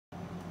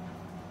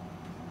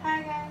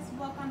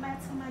welcome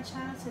back to my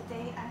channel.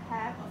 Today I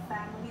have a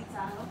Family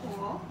Dollar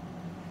haul.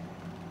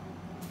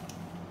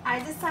 I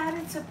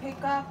decided to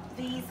pick up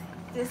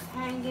this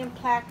hanging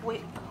plaque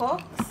with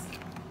hooks.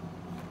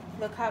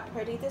 Look how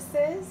pretty this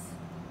is.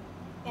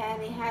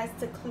 And it has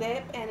the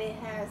clip and it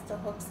has the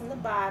hooks in the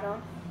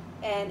bottom,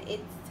 and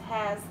it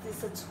has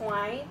this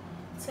twine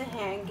to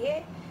hang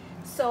it.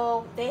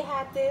 So they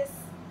had this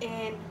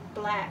in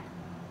black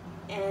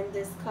and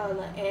this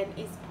color, and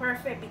it's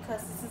perfect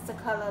because this is the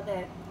color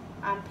that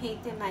I'm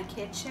painting my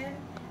kitchen,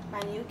 my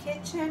new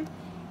kitchen.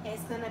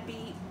 It's gonna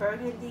be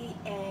burgundy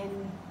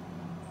and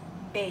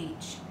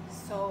beige,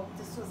 so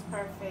this was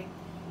perfect.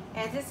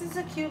 And this is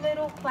a cute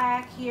little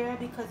plaque here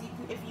because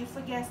if you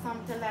forget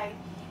something, like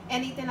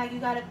anything, like you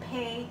gotta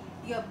pay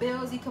your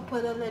bills, you could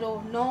put a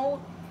little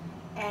note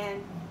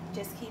and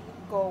just keep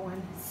it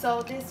going.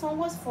 So this one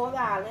was $4,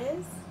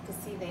 you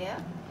can see there.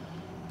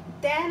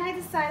 Then I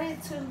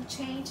decided to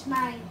change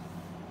my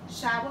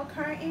shower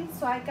curtain,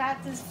 so I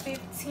got this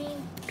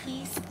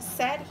 15-piece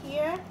set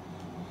here,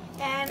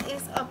 and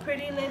it's a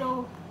pretty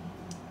little,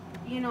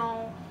 you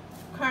know,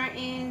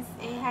 curtains.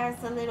 It has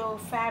the little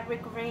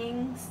fabric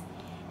rings,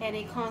 and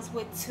it comes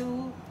with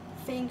 2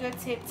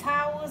 fingertip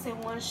towels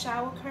and 1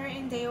 shower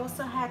curtain. They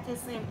also had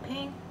this in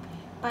pink,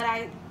 but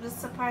I was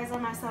surprised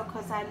at myself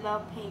because I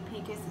love pink.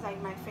 Pink is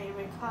like my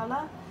favorite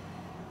color.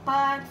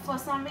 But for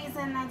some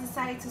reason I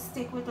decided to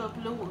stick with the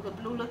blue. The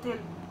blue looked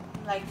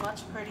like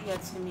much prettier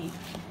to me.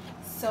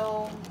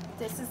 So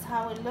this is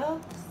how it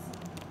looks.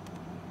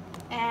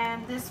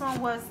 And this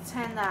one was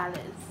 $10.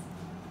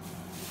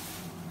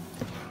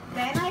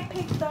 Then I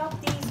picked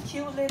up these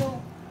cute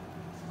little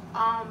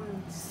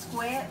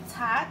square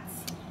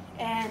tots.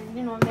 And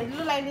you know, they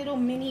look like little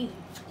mini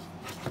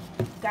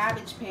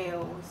garbage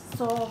pails.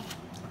 So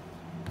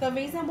the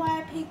reason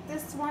why I picked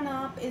this one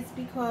up is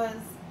because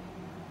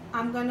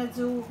I'm gonna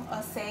do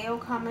a sale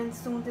coming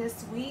soon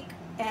this week,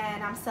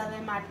 and I'm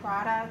selling my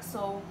products,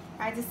 so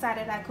I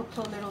decided I could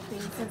put little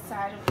things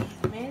inside of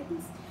these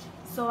bins.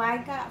 So I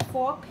got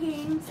 4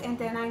 pinks, and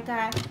then I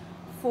got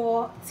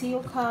 4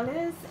 teal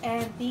colors,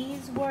 and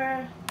these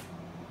were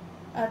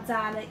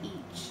 $1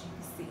 each.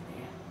 See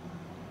there.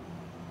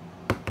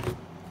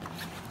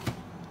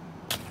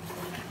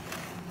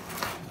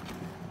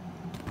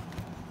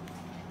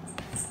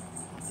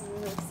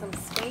 Make some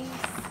space here.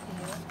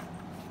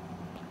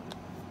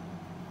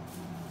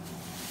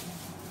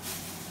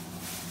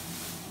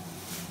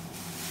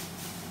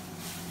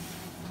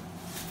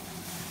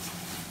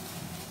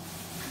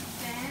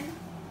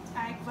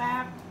 I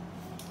grabbed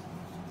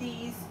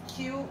these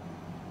cute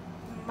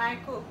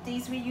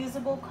these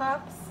reusable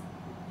cups,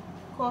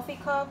 coffee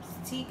cups,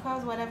 tea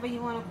cups, whatever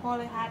you want to call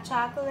it, hot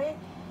chocolate.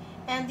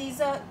 And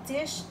these are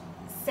dish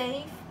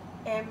safe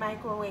and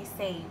microwave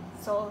safe,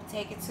 so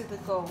take it to the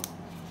go.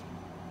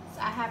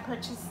 So I had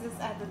purchased this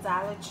at the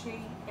Dollar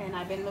Tree, and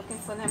I've been looking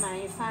for them. I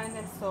didn't find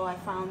them, so I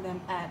found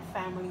them at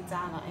Family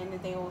Dollar, and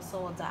they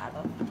also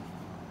 $1.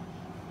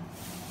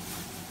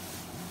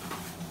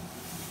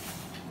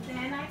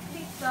 Then I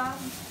picked up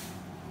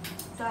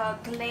the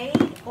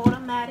Glade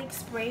automatic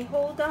spray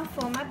holder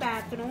for my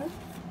bathroom.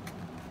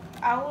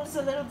 I was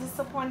a little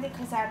disappointed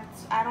because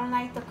I don't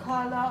like the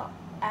color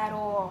at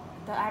all.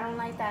 I don't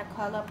like that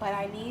color, but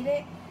I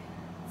needed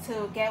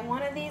to get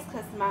one of these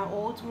because my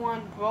old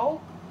one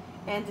broke,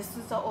 and this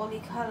was the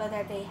only color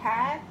that they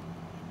had.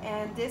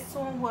 And this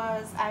one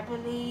was, I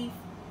believe,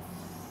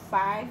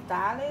 $5.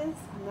 I'm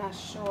not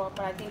sure,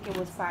 but I think it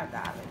was $5.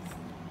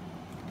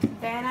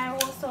 Then I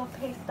also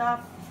picked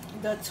up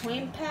the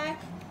twin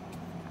pack,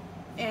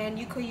 and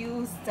you could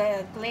use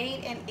the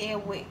Glade and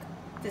Airwick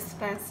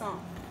dispenser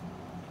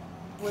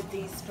with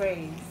these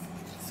sprays.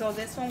 So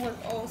this one was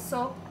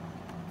also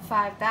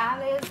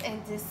 $5,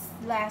 and this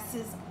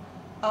lasts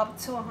up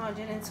to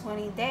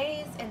 120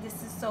 days, and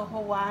this is the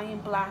Hawaiian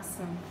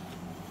Blossom.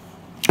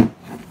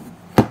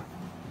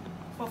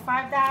 For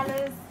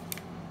 $5,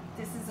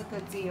 this is a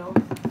good deal.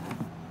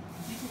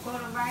 You could go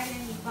to Rite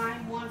and you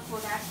find one for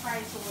that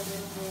price or a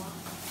little more.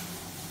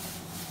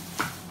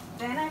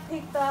 Then I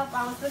picked up,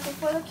 I was looking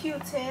for the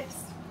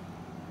Q-tips,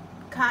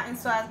 cotton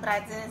swabs, but I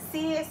didn't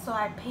see it, so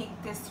I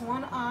picked this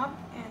one up,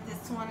 and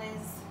this one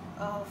is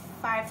a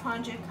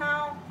 500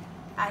 count.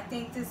 I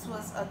think this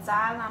was $1,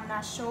 I'm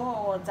not sure,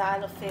 or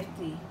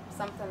 $1.50,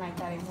 something like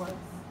that it was.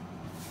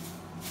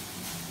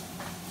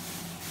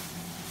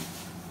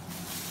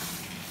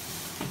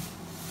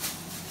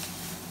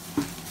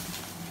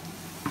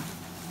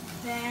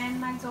 Then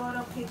my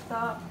daughter picked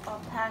up a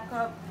pack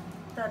of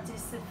the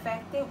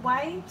disinfectant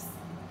wipes,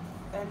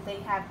 and they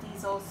have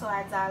these also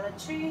at Dollar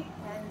Tree,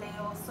 and they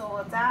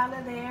also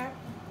 $1 there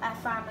at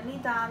Family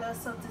Dollar.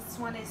 So this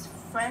one is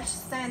fresh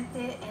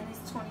scented, and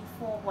it's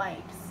 24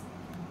 wipes.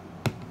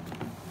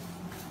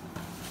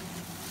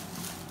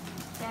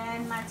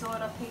 Then my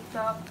daughter picked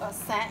up a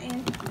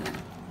satin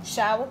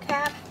shower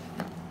cap.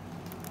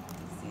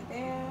 See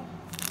there,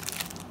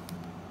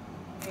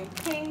 in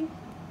pink,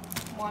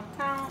 1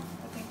 count.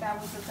 I think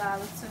that was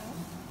 $1 too.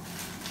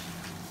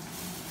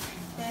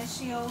 Then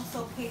she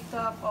also picked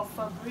up a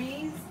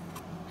FEBREZE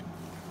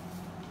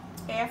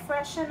air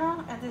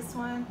freshener, and this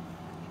one,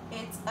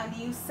 it's a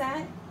new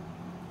scent,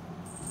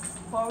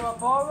 Bora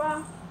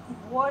Bora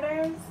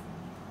Waters.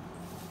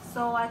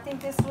 So I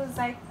think this was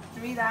like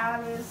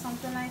 $3,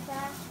 something like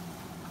that.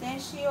 Then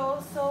she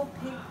also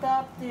picked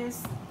up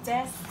this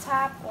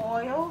desktop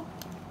oil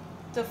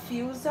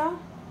diffuser,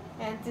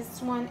 and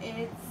this one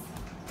it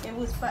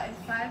was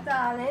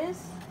 $5.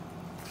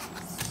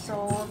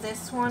 So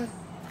this one,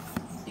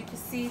 you can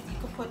see, you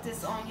can put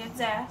this on your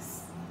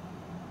desk.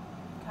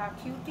 Look how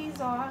cute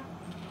these are.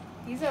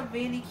 These are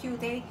really cute.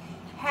 They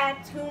had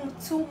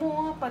two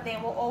more, but they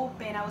were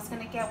open. I was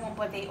gonna get one,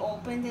 but they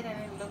opened it and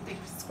it looked like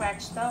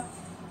scratched up.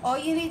 All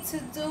you need to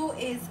do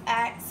is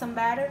add some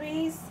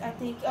batteries. I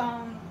think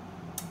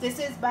this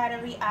is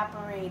battery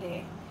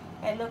operated.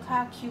 And look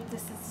how cute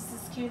this is. This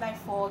is cute, like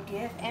for a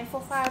gift. And for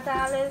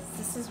 $5,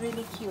 this is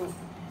really cute.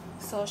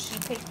 So she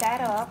picked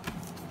that up.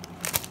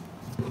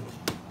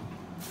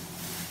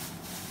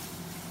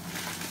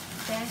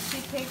 Then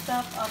she picked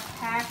up a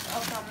pack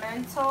of the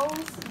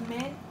Mentos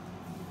mint.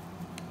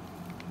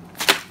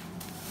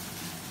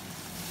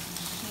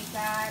 She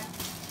got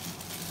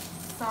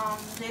some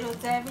Little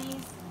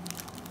Debbie's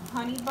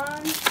honey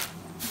buns,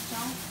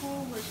 junk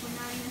food, which we're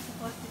not even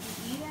supposed to be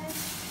eating.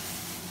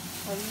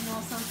 But you know,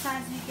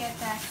 sometimes we get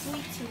that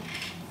sweet tooth.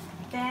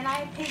 Then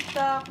I picked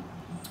up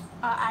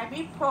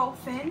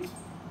ibuprofen,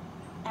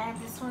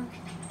 and this one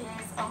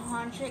is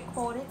 100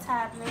 coated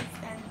tablets,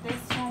 and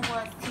this one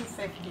was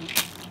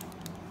 $2.50.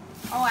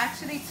 Oh,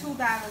 actually $2.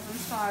 I'm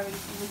sorry,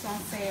 it was on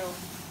sale.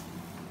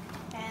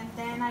 And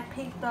then I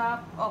picked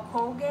up a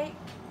Colgate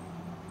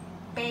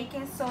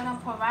baking soda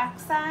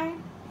peroxide,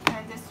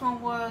 and this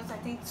one was, I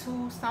think,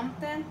 $2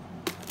 something.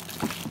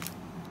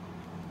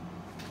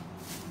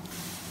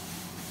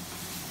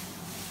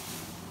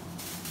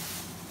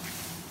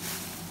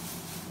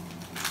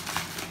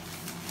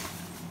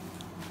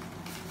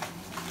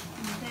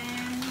 And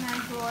then my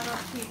daughter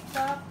picked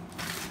up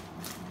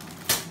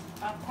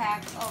a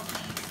pack of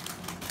these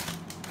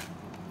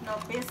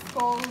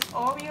Nabisco's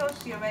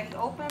Oreos. She already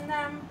opened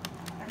them,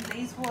 and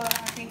these were,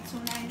 I think,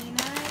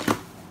 $2.99.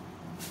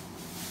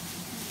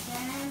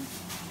 Then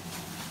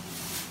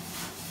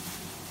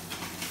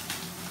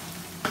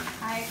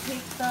I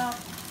picked up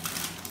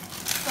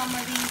some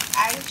of these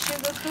ice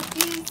sugar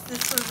cookies.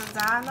 This was $1.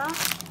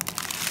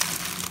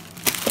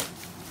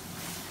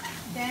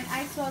 Then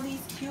I saw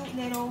these cute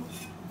little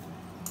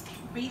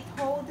wreath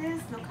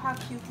holders. Look how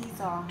cute these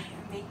are.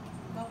 And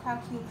look how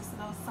cute this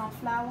little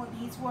sunflower.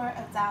 These were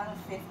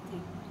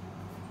 $1.50.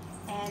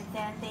 And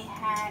then they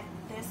had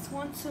this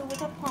one too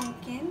with a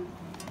pumpkin,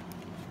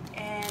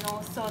 and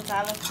also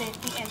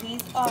 $1.50. And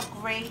these are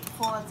great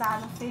for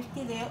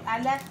 $1.50.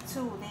 I left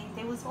two.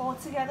 They was all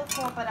together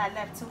 $4, but I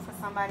left two for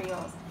somebody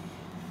else.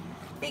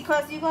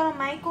 Because you go to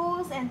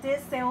Michael's, and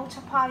this, they'll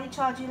probably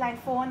charge you like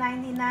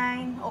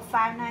 $4.99 or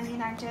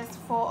 $5.99 just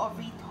for a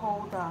wreath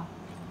holder.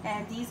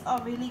 And these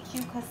are really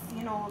cute because,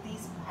 you know,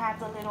 these have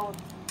the little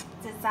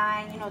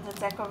design, you know, the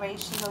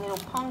decoration, the little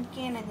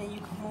pumpkin, and then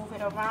you can move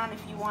it around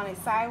if you want it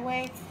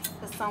sideways.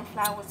 The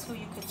sunflower too,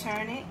 you could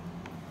turn it.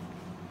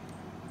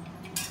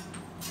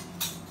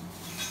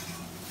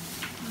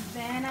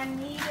 Then I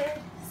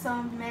needed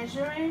some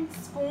measuring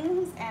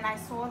spoons, and I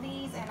saw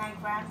these and I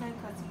grabbed them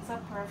because these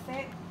are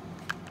perfect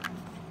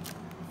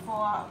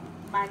for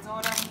my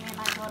daughter. Me and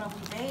my daughter,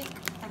 we bake,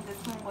 and this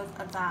one was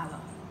 $1.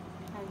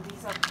 And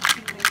these are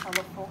cute and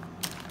colorful.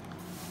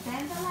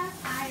 Then the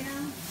last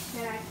item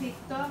that I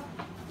picked up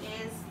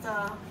is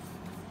the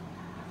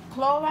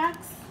Clorox,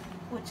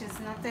 which is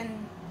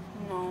nothing,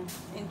 you know,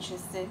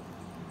 interesting.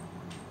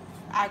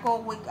 I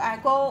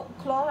go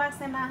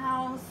Clorox in my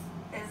house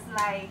is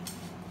like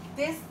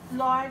this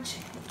large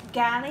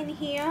gallon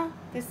here.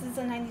 This is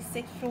a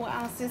 96 fluid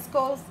ounce. This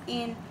goes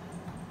in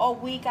a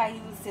week. I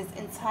use this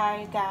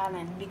entire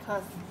gallon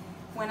because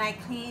when I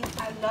clean,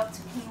 I love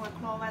to clean with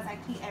Clorox. I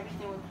clean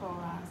everything with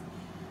Clorox.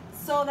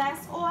 So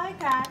that's all I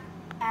got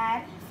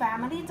at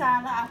Family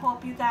Dollar. I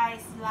hope you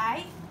guys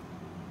like.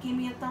 Give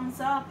me a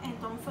thumbs up, and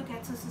don't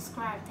forget to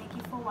subscribe. Thank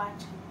you for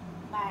watching.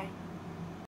 Bye.